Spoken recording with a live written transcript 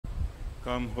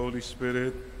Come, Holy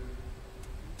Spirit,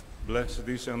 bless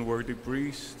this unworthy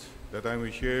priest, that I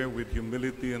may share with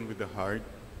humility and with the heart,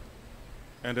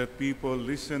 and that people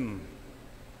listen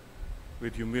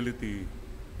with humility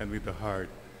and with the heart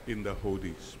in the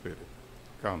Holy Spirit.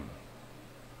 Come.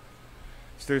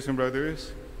 Sisters and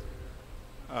brothers,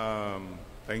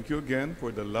 thank you again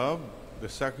for the love, the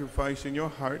sacrifice in your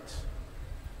hearts,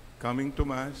 coming to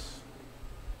Mass,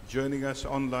 joining us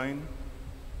online.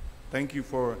 Thank you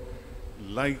for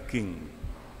liking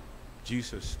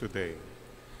Jesus today.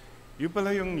 Yung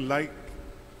pala yung like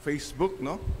Facebook,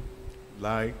 no?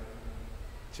 Like,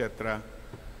 etc.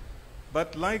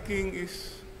 But liking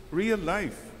is real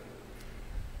life.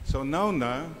 So now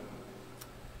na,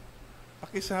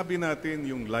 pakisabi natin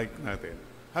yung like natin.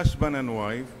 Husband and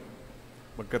wife,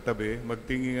 magkatabi,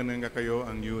 magtingingan na nga kayo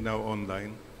ang You Now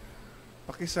Online.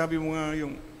 Pakisabi mo nga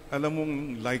yung, alam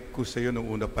mong like ko sa'yo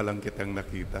nung una pa lang kitang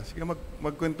nakita. Sige,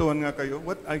 magkwentuhan nga kayo.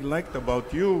 What I liked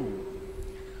about you.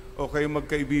 O kayo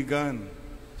magkaibigan.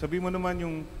 Sabi mo naman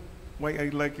yung why I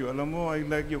like you. Alam mo, I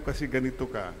like you kasi ganito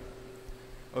ka.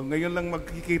 O ngayon lang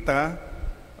magkikita,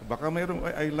 baka mayroong,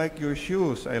 I like your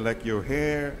shoes, I like your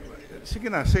hair.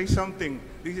 Sige na, say something.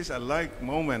 This is a like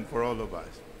moment for all of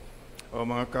us. O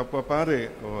mga kapwa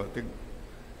pare,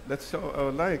 that's so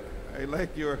like. I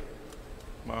like your,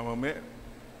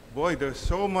 boy, there's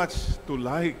so much to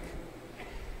like.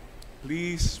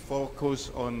 Please focus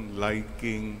on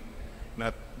liking,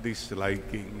 not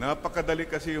disliking. Napakadali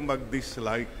kasi yung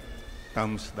mag-dislike,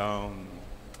 thumbs down.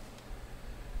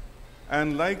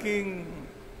 And liking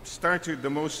starts with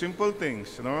the most simple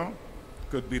things, you know?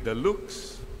 Could be the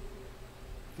looks.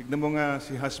 Tignan mo nga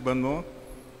si husband mo,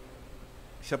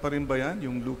 siya pa rin ba yan,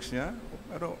 yung looks niya?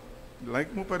 Pero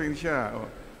like mo pa rin siya. Or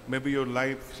maybe your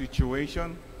life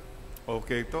situation,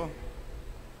 okay to.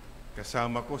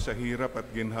 Kasama ko sa hirap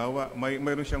at ginhawa.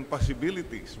 Mayroon siyang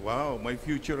possibilities. Wow, may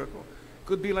future ako.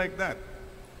 Could be like that.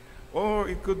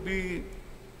 Or it could be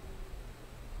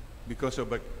because of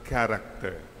a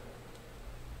character.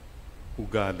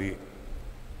 Ugali.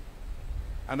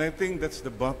 And I think that's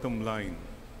the bottom line.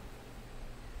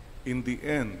 In the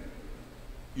end,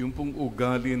 yung pong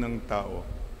ugali ng tao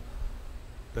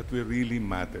that will really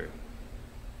matter.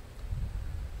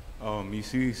 Oh,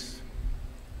 Mrs.,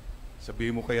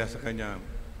 sabihin mo kaya sa kanya,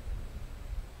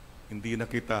 hindi na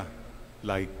kita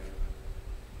like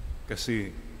kasi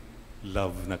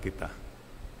love na kita.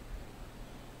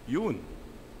 Yun.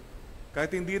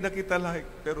 Kahit hindi na kita like,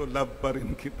 pero love pa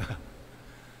rin kita.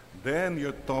 Then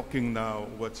you're talking now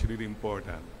what's really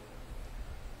important.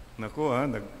 Naku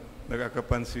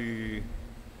nag-akapan si,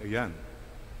 ayan,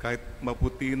 kahit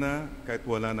maputi na, kahit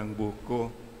wala ng buhok,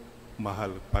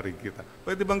 mahal pa rin kita.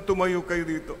 Pwede bang tumayo kayo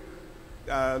dito?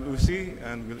 Lucy,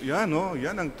 and yan, no?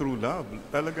 Yan ang true love.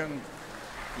 Talagang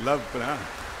love na.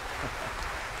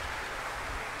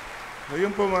 So,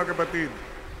 yun po mga kapatid.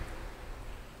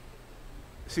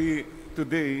 See,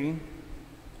 today,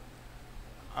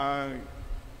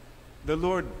 the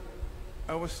Lord,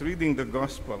 I was reading the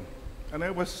gospel, and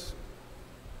I was,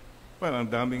 well,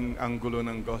 ang daming anggulo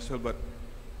ng gospel, but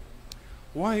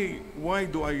why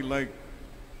do I like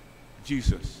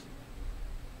Jesus?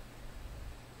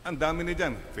 Ang dami na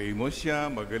dyan. Famous siya,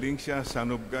 magaling siya,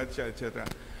 son of God siya, etc.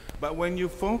 But when you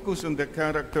focus on the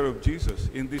character of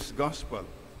Jesus in this gospel,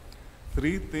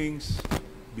 three things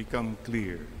become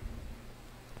clear.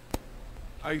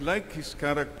 I like his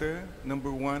character.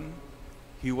 Number one,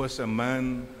 he was a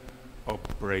man of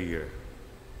prayer.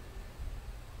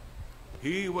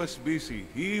 He was busy.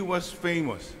 He was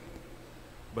famous.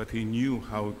 But he knew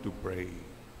how to pray.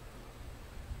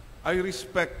 I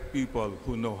respect people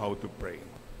who know how to pray.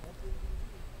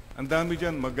 Ang dami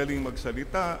dyan, magaling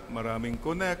magsalita, maraming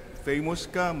connect, famous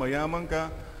ka, mayaman ka.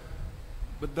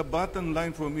 But the bottom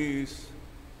line for me is,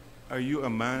 are you a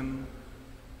man?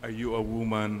 Are you a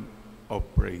woman of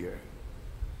prayer?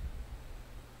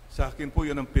 Sa akin po,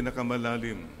 yan ang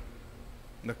pinakamalalim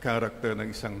na karakter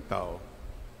ng isang tao.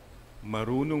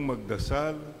 Marunong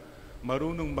magdasal,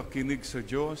 marunong makinig sa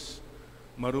Diyos,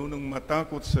 marunong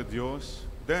matakot sa Diyos,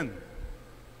 then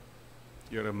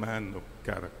you're a man of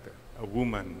character, a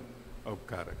woman of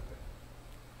character.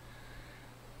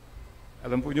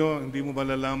 Alam po nyo, hindi mo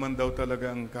malalaman daw talaga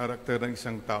ang karakter ng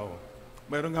isang tao.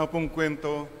 Mayroon nga pong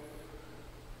kwento,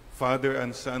 father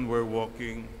and son were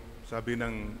walking. Sabi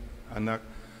ng anak,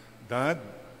 Dad,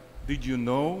 did you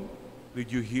know,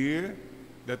 did you hear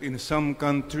that in some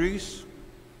countries,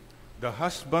 the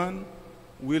husband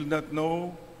will not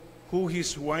know who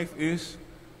his wife is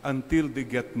until they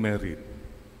get married?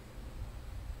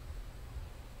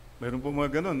 Meron po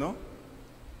mga ganon, no?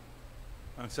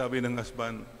 Ang sabi ng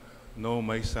husband, No,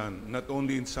 my son, not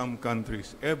only in some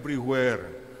countries, everywhere,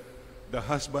 the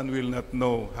husband will not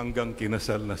know hanggang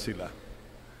kinasal na sila.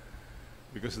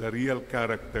 Because the real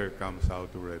character comes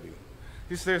out already.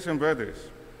 Sisters and brothers,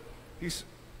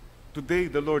 today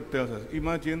the Lord tells us,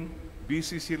 imagine,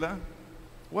 busy sila.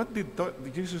 What did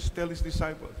Jesus tell His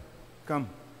disciples? Come,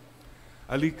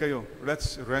 alik kayo,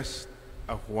 let's rest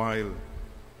a while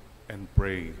and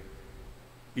pray.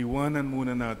 Iwanan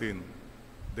muna natin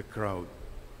the crowd.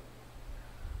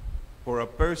 For a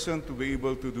person to be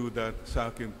able to do that, sa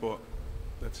akin po,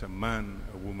 that's a man,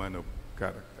 a woman of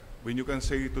character. When you can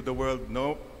say to the world,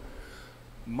 no,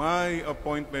 my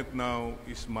appointment now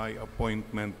is my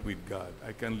appointment with God.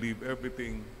 I can leave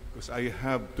everything because I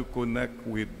have to connect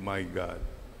with my God.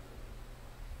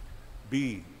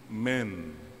 Be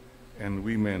men and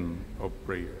women of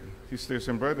prayer. Sisters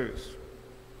and brothers,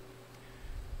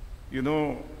 you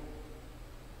know,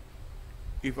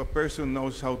 if a person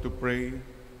knows how to pray,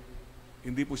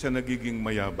 hindi po siya nagiging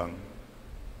mayabang.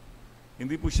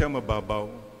 Hindi po siya mababaw.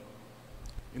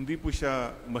 Hindi po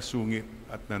siya masungit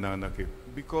at nananakit.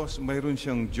 Because mayroon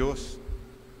siyang Diyos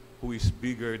who is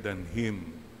bigger than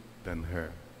him, than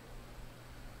her.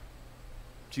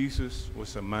 Jesus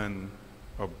was a man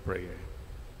of prayer.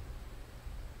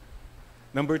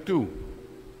 Number 2,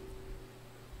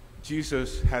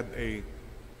 Jesus had a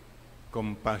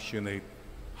compassionate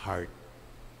heart.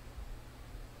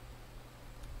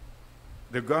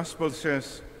 The gospel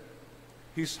says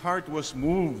his heart was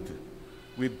moved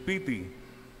with pity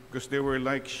because they were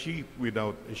like sheep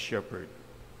without a shepherd.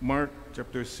 Mark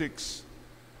chapter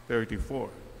 6:34.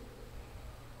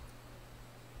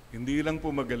 Hindi lang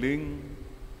po magaling,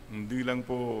 hindi lang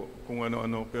po kung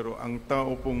ano-ano, pero ang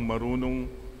tao pong marunong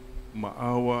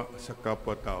maawa sa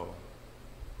kapwa-tao.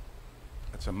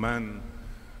 That's a man,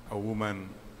 a woman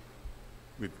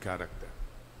with character.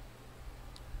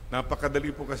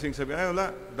 Napakadali po kasing sabi, ay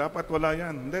wala, dapat wala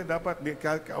yan. Hindi, dapat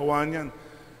kaawaan yan.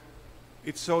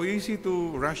 It's so easy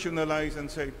to rationalize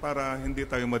and say, para hindi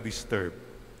tayo ma-disturb.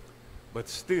 But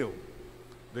still,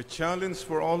 the challenge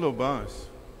for all of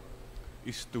us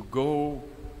is to go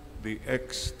the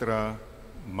extra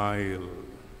mile.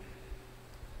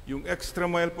 Yung extra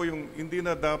mile po, yung hindi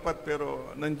na dapat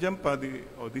pero nandiyan pa, di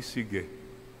sige.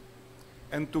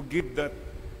 And to give that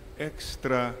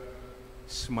extra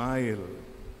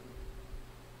smile.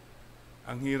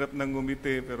 Ang hirap nang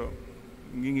ngumiti pero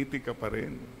ngingiti ka pa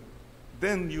rin.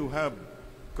 Then you have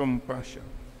compassion.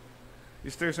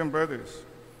 Sisters and brothers,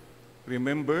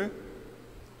 remember,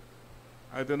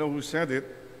 I don't know who said it,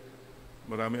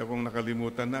 marami akong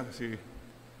nakalimutan na kasi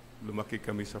lumaki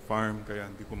kami sa farm kaya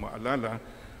hindi ko maalala.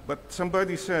 But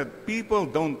somebody said, people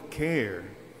don't care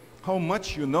how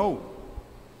much you know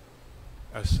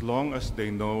as long as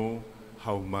they know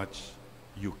how much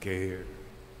you care.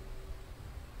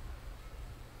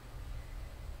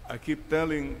 I keep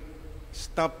telling,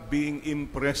 stop being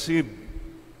impressive.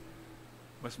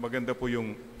 Mas maganda po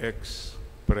yung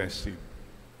expressive.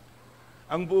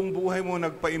 Ang buong buhay mo,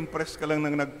 nagpa-impress ka lang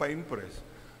ng nagpa-impress.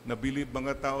 Nabilib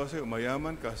mga tao sa'yo,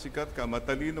 mayaman ka, sikat ka,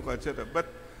 matalino ka, etc.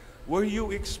 But were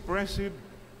you expressive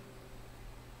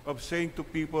of saying to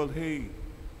people, hey,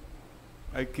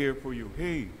 I care for you.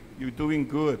 Hey, you're doing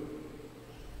good.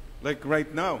 Like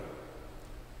right now,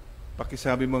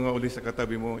 pakisabi mo nga uli sa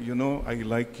katabi mo, you know, I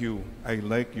like you. I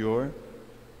like your,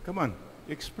 come on,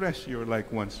 express your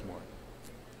like once more.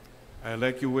 I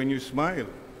like you when you smile.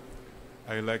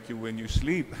 I like you when you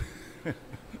sleep.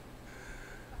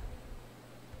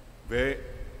 Very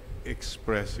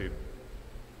expressive.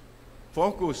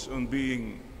 Focus on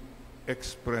being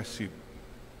expressive,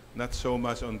 not so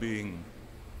much on being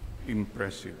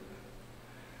impressive.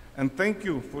 And thank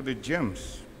you for the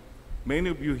gems. Many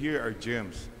of you here are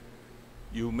gems.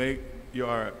 You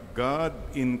are God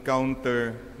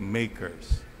encounter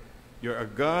makers. You're a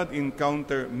God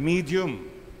encounter medium.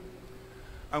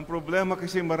 Ang problema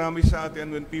kasi marami sa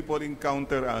atin when people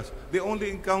encounter us, they only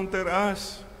encounter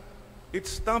us. It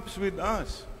stops with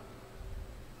us.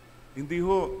 Hindi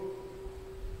ho.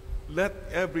 Let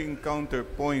every encounter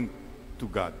point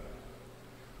to God.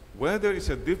 Whether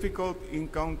it's a difficult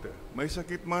encounter, may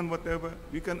sakit man, whatever,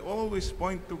 we can always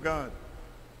point to God.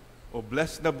 O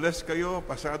blessed na blessed kayo,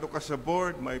 pasado ka sa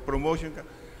board, may promotion ka.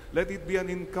 Let it be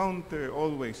an encounter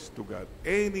always to God.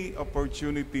 Any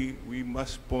opportunity, we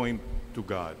must point to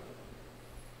God.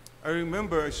 I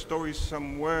remember a story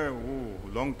somewhere,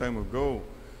 long time ago,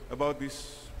 about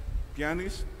this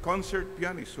pianist, concert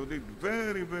pianist, who did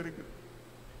very, very good.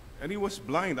 And he was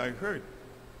blind, I heard.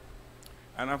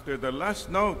 And after the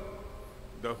last note,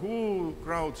 the whole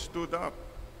crowd stood up,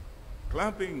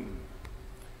 clapping.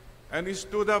 And he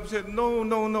stood up and said, no,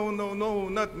 no, no, no, no,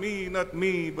 not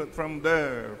me, but from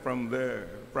there, from there,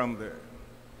 from there.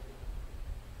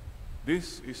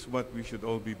 This is what we should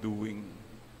all be doing.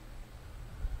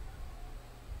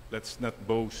 Let's not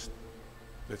boast.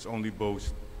 Let's only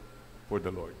boast for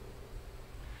the Lord.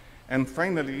 And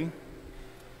finally,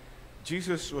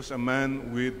 Jesus was a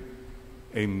man with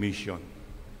a mission.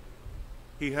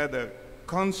 He had a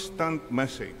constant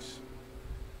message.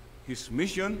 His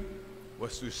mission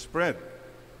was to spread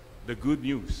the good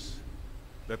news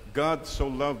that God so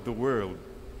loved the world,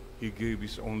 He gave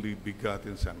His only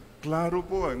begotten Son. Klaro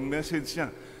po ang message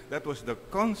niya. That was the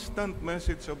constant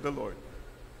message of the Lord.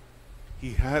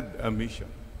 He had a mission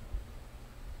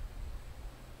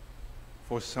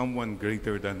for someone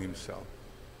greater than Himself.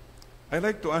 I'd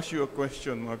like to ask you a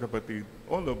question, mga kapatid.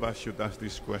 All of us should ask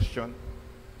this question.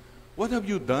 What have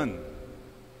you done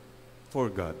for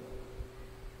God?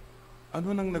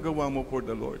 Ano nang nagawa mo for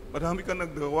the Lord? Marami ka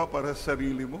nagawa para sa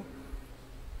sarili mo.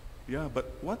 Yeah, but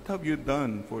what have you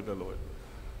done for the Lord?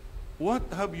 What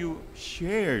have you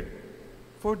shared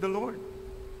for the Lord?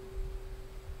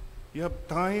 You have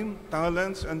time,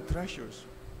 talents, and treasures.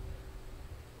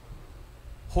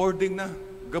 Hoarding na,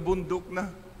 gabundok na.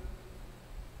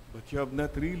 But you have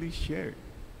not really shared.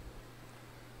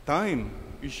 Time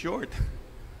is short.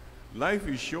 Life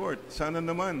is short. Sana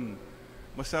naman,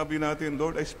 masabi natin,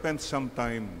 Lord, I spent some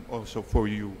time also for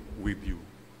you, with you.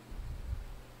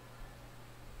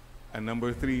 And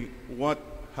number 3, what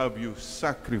have you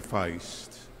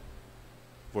sacrificed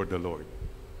for the Lord?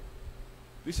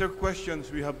 These are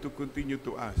questions we have to continue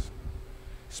to ask,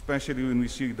 especially when we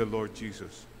see the Lord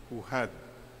Jesus, who had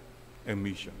a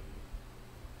mission.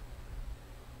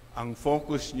 Ang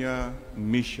focus niya,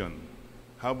 mission.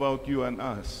 How about you and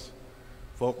us?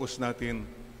 Focus natin,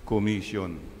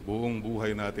 commission. Buong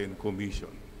buhay natin,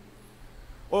 commission.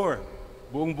 Or,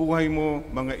 buong buhay mo,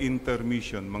 mga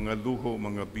intermission, mga luho,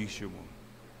 mga bisyo mo.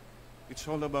 It's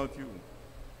all about you.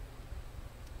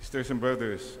 Sisters and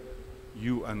brothers,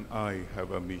 you and I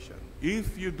have a mission.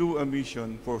 If you do a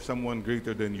mission for someone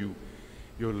greater than you,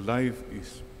 your life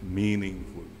is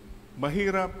meaningful.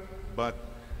 Mahirap, but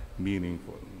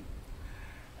meaningful.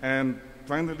 And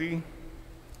finally,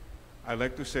 I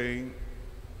like to say,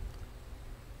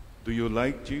 do you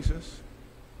like Jesus?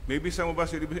 Maybe some of us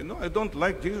say, no, I don't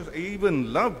like Jesus. I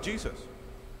even love Jesus.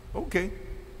 Okay.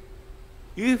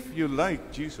 If you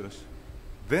like Jesus,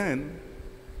 then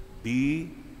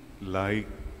be like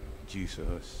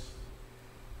Jesus.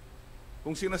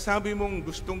 Kung sinasabi mong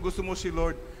gustong-gusto mo si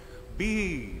Lord,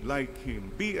 be like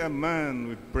Him. Be a man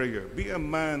with prayer. Be a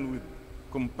man with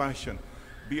compassion.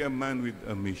 Be a man with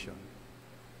a mission.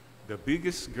 The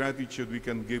biggest gratitude we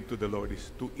can give to the Lord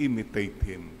is to imitate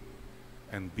Him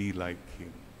and be like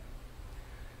Him.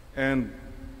 And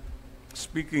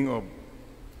speaking of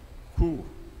who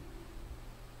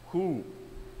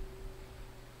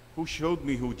showed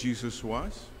me who Jesus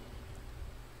was,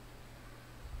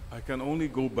 I can only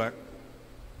go back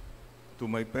to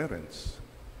my parents.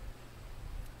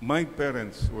 My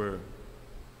parents were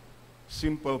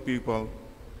simple people,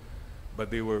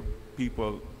 but they were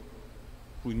people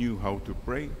who knew how to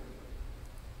pray.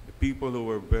 The people who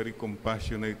were very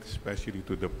compassionate, especially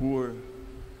to the poor,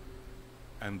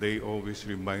 and they always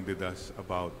reminded us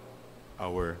about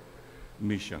our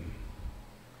mission.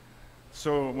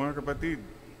 So, mga kapatid,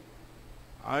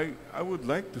 I would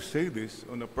like to say this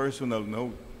on a personal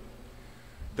note.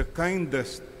 The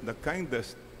kindest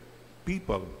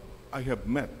people I have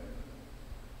met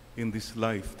in this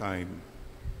lifetime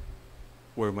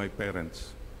were my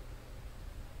parents.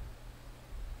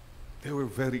 They were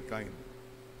very kind.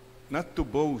 Not to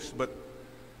boast, but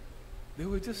they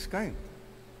were just kind.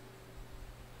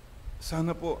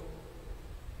 Sana po,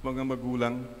 mga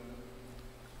magulang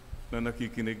na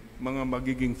nakikinig, mga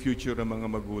magiging future na mga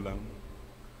magulang,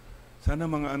 sana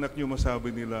mga anak nyo masabi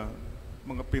nila,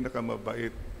 mga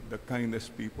pinakamabait, the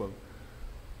kindest people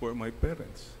were my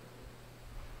parents.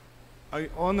 I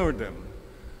honor them.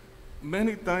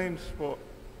 Many times po,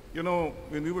 you know,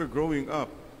 when we were growing up,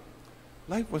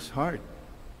 life was hard.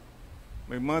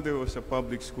 My mother was a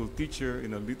public school teacher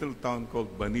in a little town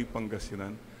called Bani,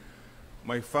 Pangasinan.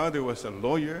 My father was a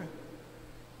lawyer,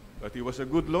 but he was a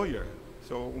good lawyer.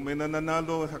 So kung may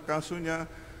nananalo sa kaso niya,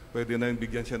 pwede na yung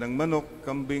bigyan siya ng manok,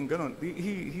 kambing, ganon.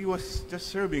 He was just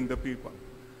serving the people.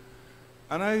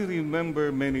 And I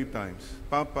remember many times,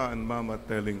 Papa and Mama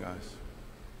telling us,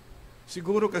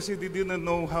 siguro kasi they didn't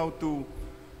know how to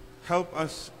help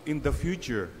us in the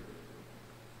future.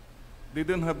 They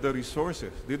didn't have the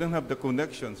resources. They didn't have the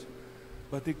connections.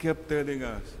 But they kept telling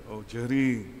us, oh,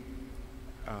 Jerry,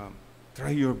 try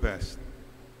your best.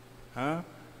 Huh?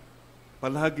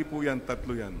 Palagi po yan,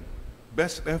 tatlo yan.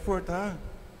 Best effort, ha?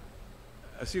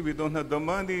 See, we don't have the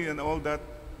money and all that,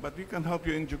 but we can help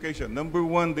you in education. Number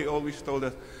one, they always told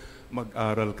us,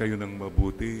 mag-aral kayo ng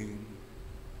mabuti.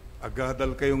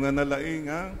 Agadal kayo nga nalaing,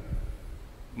 ha?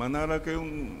 Manaral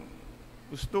kayong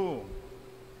gusto.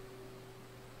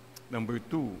 Number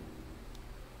two,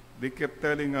 they kept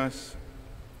telling us,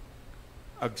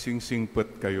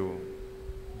 agsingsingpat kayo.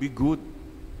 Be good.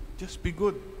 Just be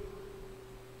good.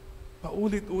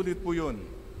 Paulit-ulit po yun.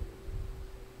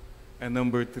 And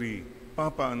number three,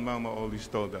 Papa and Mama always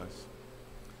told us,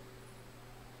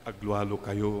 aglualo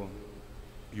kayo,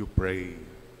 you pray.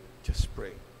 Just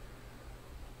pray.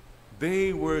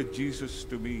 They were Jesus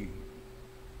to me.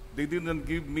 They didn't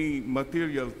give me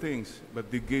material things, but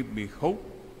they gave me hope.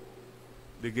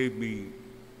 They gave me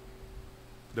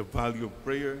the value of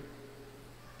prayer,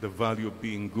 the value of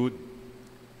being good,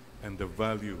 and the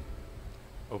value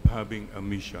of having a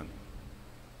mission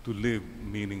to live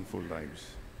meaningful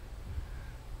lives.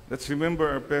 Let's remember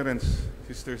our parents,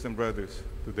 sisters and brothers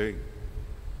today.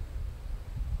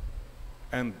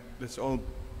 And let's all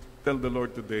tell the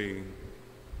Lord today,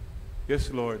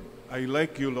 yes, Lord, I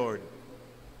like you, Lord.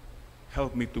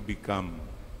 Help me to become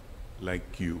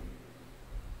like you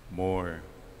more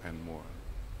and more.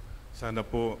 Sana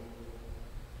po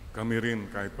kami rin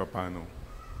kahit papano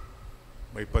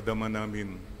may padama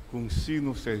namin kung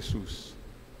sino si Jesus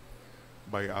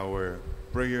by our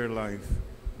prayer life,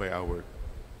 by our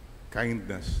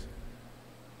kindness,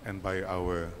 and by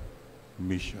our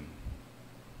mission.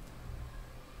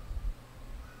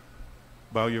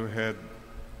 Bow your head,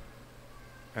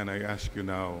 and I ask you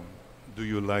now, do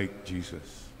you like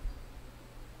Jesus?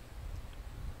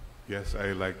 Yes,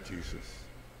 I like Jesus.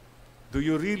 Do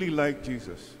you really like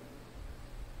Jesus?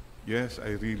 Yes,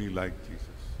 I really like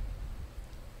Jesus.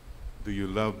 Do you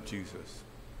love Jesus?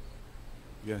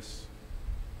 Yes,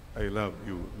 I love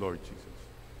you, Lord Jesus.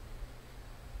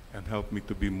 And help me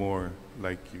to be more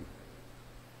like you.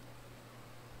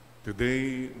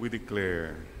 Today we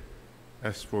declare,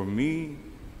 as for me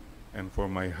and for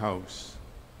my house,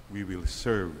 we will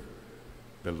serve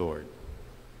the Lord.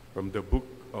 From the book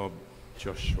of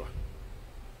Joshua.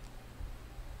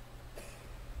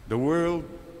 The world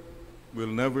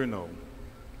will never know.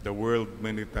 The world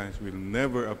many times will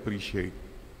never appreciate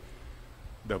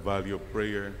the value of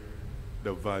prayer,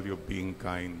 the value of being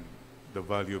kind, the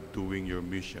value of doing your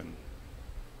mission.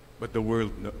 But the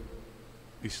world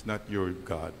is not your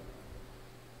God.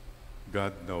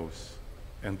 God knows,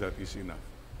 and that is enough.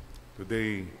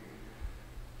 Today,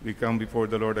 we come before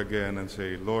the Lord again and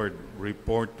say, Lord,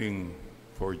 reporting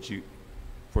for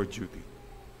duty.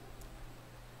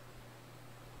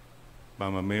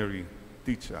 Mama Mary,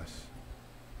 teach us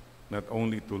not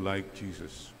only to like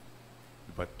Jesus,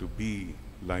 but to be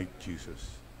like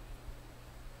Jesus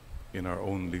in our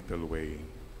own little way.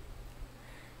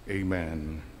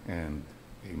 Amen and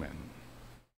amen.